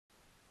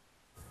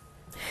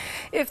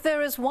If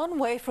there is one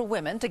way for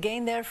women to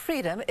gain their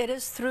freedom, it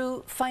is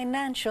through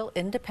financial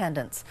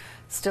independence.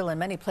 Still, in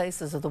many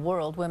places of the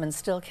world, women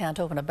still can't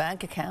open a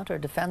bank account or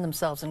defend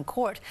themselves in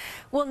court.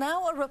 Well,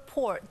 now a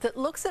report that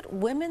looks at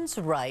women's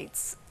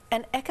rights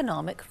and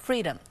economic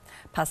freedom.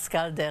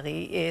 Pascale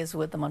Déry is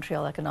with the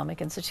Montreal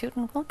Economic Institute,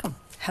 and welcome.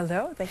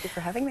 Hello, thank you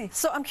for having me.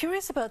 So I'm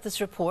curious about this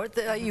report.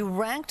 You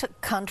ranked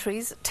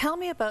countries. Tell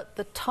me about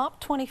the top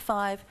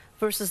 25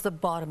 versus the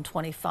bottom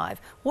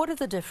 25. What are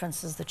the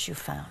differences that you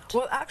found?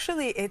 Well,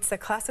 actually, it's a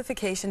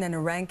classification and a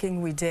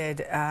ranking we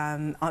did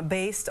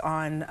based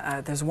on,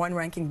 there's one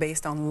ranking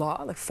based on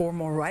law, like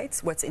formal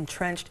rights, what's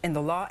entrenched in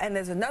the law, and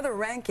there's another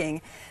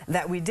ranking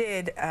that we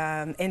did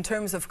in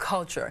terms of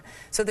culture.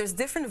 So there's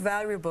different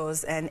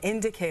variables and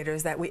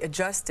indicators that we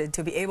adjusted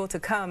to be able to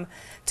come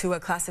to a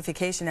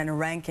classification and a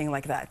ranking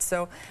like that.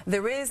 So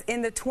there is,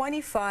 in the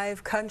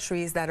 25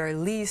 countries that are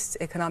least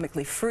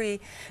economically free,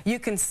 you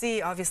can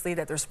see obviously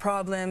that there's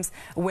problems.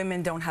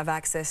 Women don't have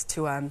access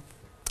to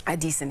a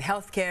decent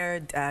health care,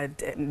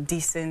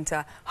 decent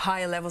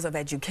high levels of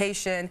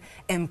education,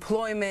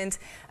 employment,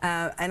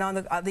 and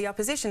on the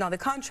opposition, on the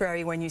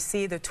contrary, when you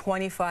see the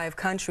 25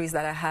 countries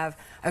that have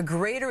a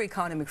greater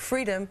economic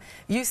freedom,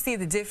 you see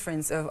the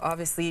difference of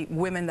obviously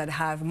women that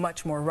have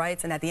much more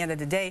rights, and at the end of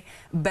the day,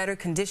 better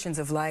conditions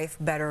of life,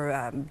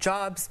 better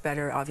jobs,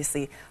 better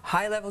obviously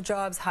high-level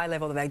jobs, high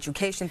level of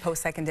education,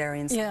 post-secondary,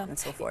 and so on and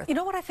so forth. You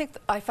know what I think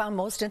I found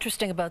most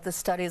interesting about this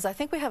study is I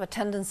think we have a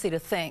tendency to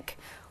think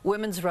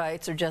women's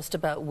rights are just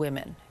about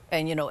women,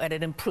 and and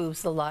it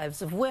improves the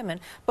lives of women.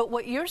 But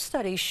what your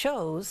study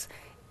shows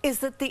is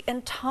that the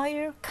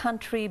entire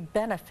country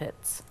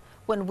benefits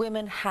when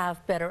women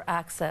have better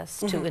access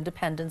to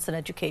independence and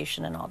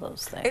education and all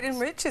those things. It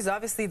enriches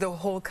obviously the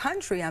whole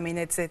country. I mean,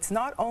 it's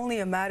not only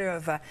a matter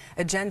of a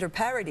gender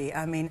parity.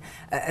 I mean,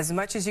 as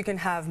much as you can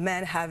have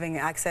men having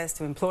access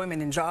to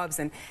employment and jobs,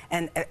 and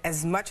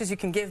as much as you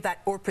can give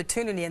that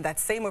opportunity and that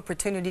same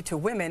opportunity to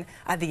women,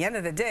 at the end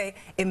of the day,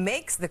 it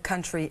makes the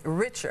country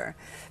richer.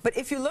 But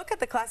if you look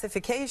at the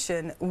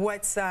classification,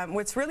 what's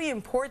really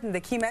important, the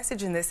key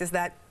message in this is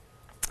that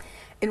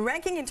in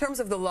ranking in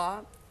terms of the law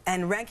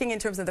and ranking in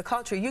terms of the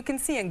culture, you can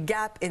see a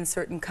gap in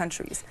certain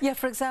countries. Yeah,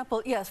 for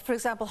example,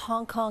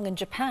 Hong Kong and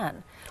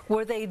Japan,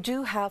 where they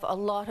do have a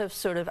lot of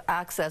sort of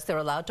access. They're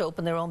allowed to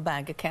open their own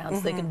bank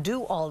accounts. They can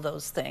do all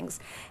those things.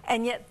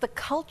 And yet the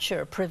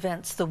culture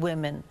prevents the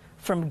women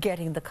from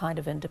getting the kind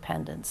of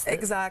independence that's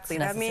exactly.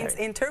 That means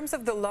in terms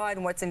of the law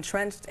and what's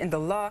entrenched in the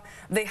law,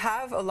 they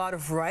have a lot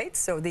of rights,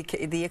 so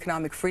the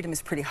economic freedom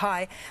is pretty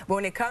high. But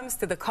when it comes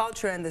to the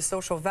culture and the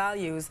social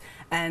values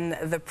and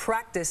the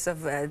practice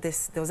of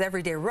those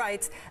everyday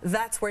rights,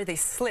 that's where they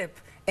slip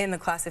in the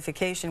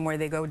classification, where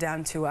they go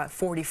down to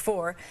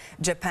 44.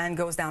 Japan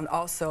goes down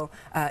also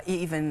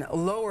even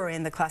lower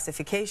in the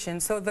classification.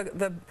 So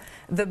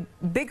the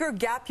bigger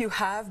gap you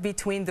have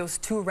between those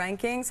two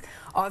rankings,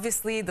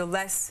 obviously the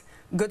less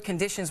good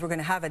conditions we're going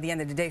to have at the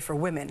end of the day for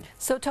women.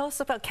 So tell us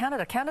about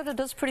Canada. Canada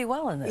does pretty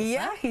well in this.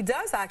 Yeah, huh? He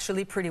does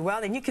actually pretty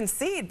well, and you can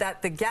see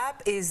that the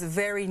gap is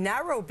very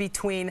narrow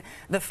between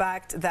the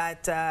fact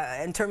that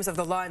in terms of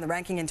the law and the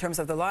ranking in terms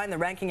of the law and the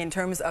ranking in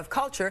terms of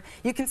culture,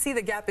 you can see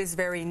the gap is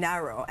very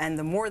narrow, and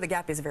the more the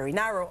gap is very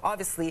narrow,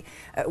 obviously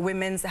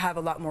women have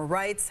a lot more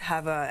rights,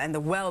 and the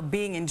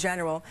well-being in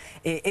general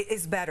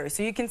is better.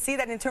 So you can see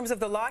that in terms of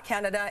the law,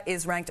 Canada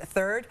is ranked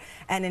 3rd,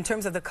 and in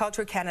terms of the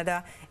culture,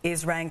 Canada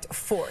is ranked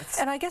 4th.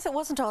 And I guess it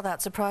wasn't all that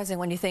surprising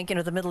when you think,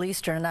 the Middle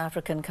Eastern and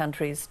African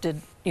countries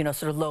did,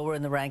 sort of lower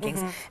in the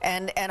rankings.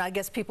 And I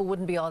guess people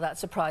wouldn't be all that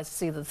surprised to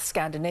see that the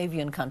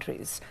Scandinavian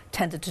countries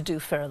tended to do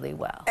fairly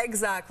well.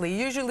 Exactly.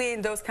 Usually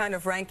in those kind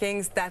of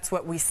rankings, that's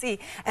what we see.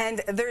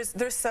 And there's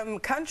some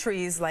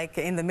countries, like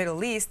in the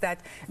Middle East,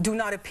 that do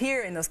not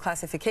appear in those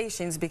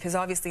classifications because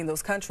obviously in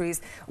those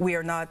countries we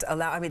are not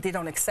allowed, I mean, they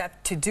don't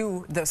accept to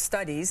do those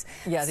studies.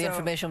 Yeah, the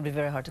information would be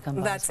very hard to come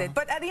by. That's it.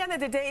 But at the end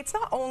of the day, it's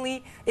not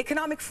only,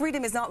 economic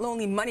freedom is not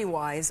only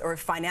money-wise or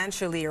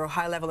financially or a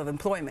high level of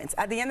employment.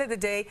 At the end of the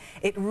day,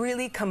 it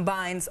really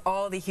combines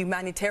all the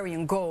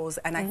humanitarian goals,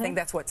 and I think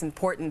that's what's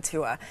important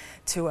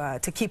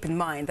to keep in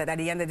mind, that at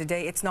the end of the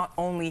day, it's not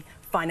only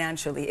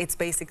financially, it's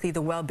basically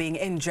the well-being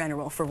in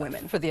general for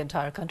women. For the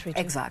entire country, too.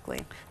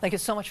 Exactly. Thank you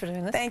so much for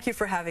doing this. Thank you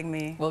for having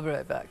me. We'll be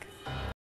right back.